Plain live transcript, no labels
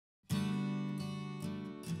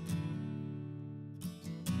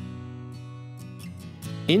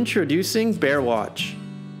Introducing Bearwatch,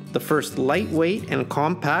 the first lightweight and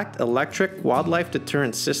compact electric wildlife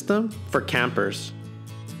deterrent system for campers.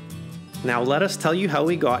 Now let us tell you how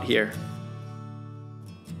we got here.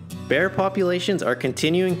 Bear populations are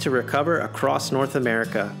continuing to recover across North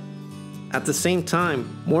America. At the same time,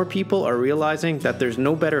 more people are realizing that there's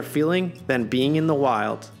no better feeling than being in the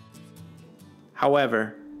wild.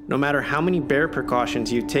 However, no matter how many bear precautions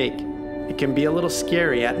you take, it can be a little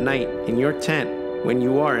scary at night in your tent when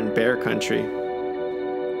you are in bear country.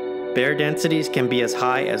 Bear densities can be as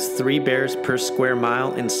high as 3 bears per square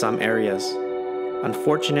mile in some areas.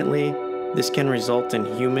 Unfortunately, this can result in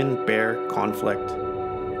human-bear conflict.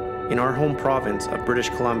 In our home province of British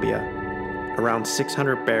Columbia, around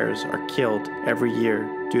 600 bears are killed every year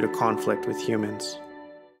due to conflict with humans.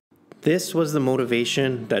 This was the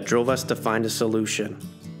motivation that drove us to find a solution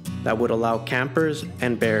that would allow campers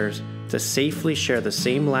and bears to safely share the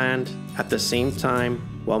same land at the same time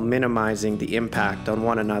while minimizing the impact on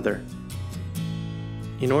one another.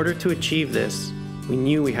 In order to achieve this, we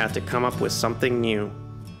knew we had to come up with something new,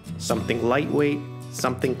 something lightweight,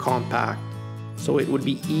 something compact, so it would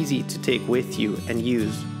be easy to take with you and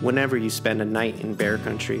use whenever you spend a night in bear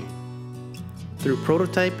country. Through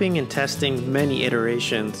prototyping and testing many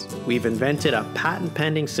iterations, we've invented a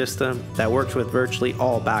patent-pending system that works with virtually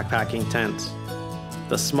all backpacking tents.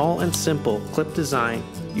 The small and simple clip design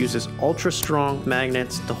uses ultra-strong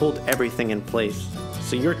magnets to hold everything in place,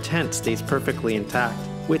 so your tent stays perfectly intact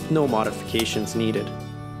with no modifications needed.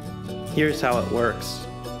 Here's how it works.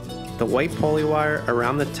 The white polywire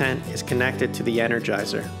around the tent is connected to the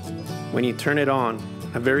energizer. When you turn it on,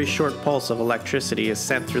 a very short pulse of electricity is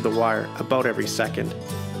sent through the wire about every second.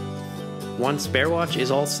 Once Bearwatch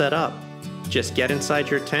is all set up, just get inside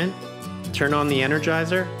your tent, turn on the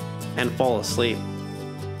energizer, and fall asleep.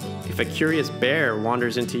 If a curious bear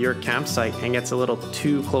wanders into your campsite and gets a little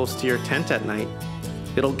too close to your tent at night,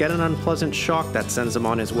 it'll get an unpleasant shock that sends him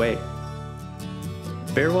on his way.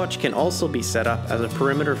 Bearwatch can also be set up as a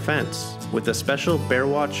perimeter fence with the special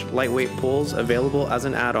Bearwatch lightweight poles available as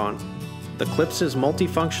an add-on. The Clips'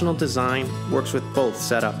 multifunctional design works with both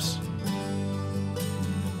setups.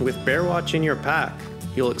 With Bearwatch in your pack,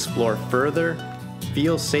 you'll explore further,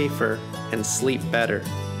 feel safer, and sleep better.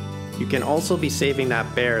 You can also be saving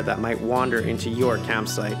that bear that might wander into your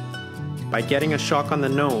campsite. By getting a shock on the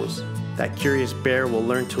nose, that curious bear will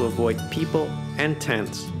learn to avoid people and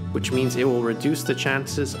tents, which means it will reduce the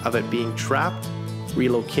chances of it being trapped,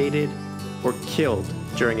 relocated, or killed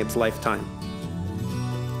during its lifetime.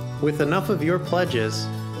 With enough of your pledges,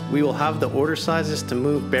 we will have the order sizes to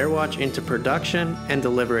move Bearwatch into production and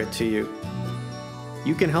deliver it to you.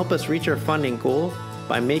 You can help us reach our funding goal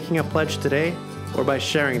by making a pledge today or by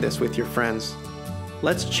sharing this with your friends.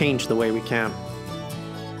 Let's change the way we camp.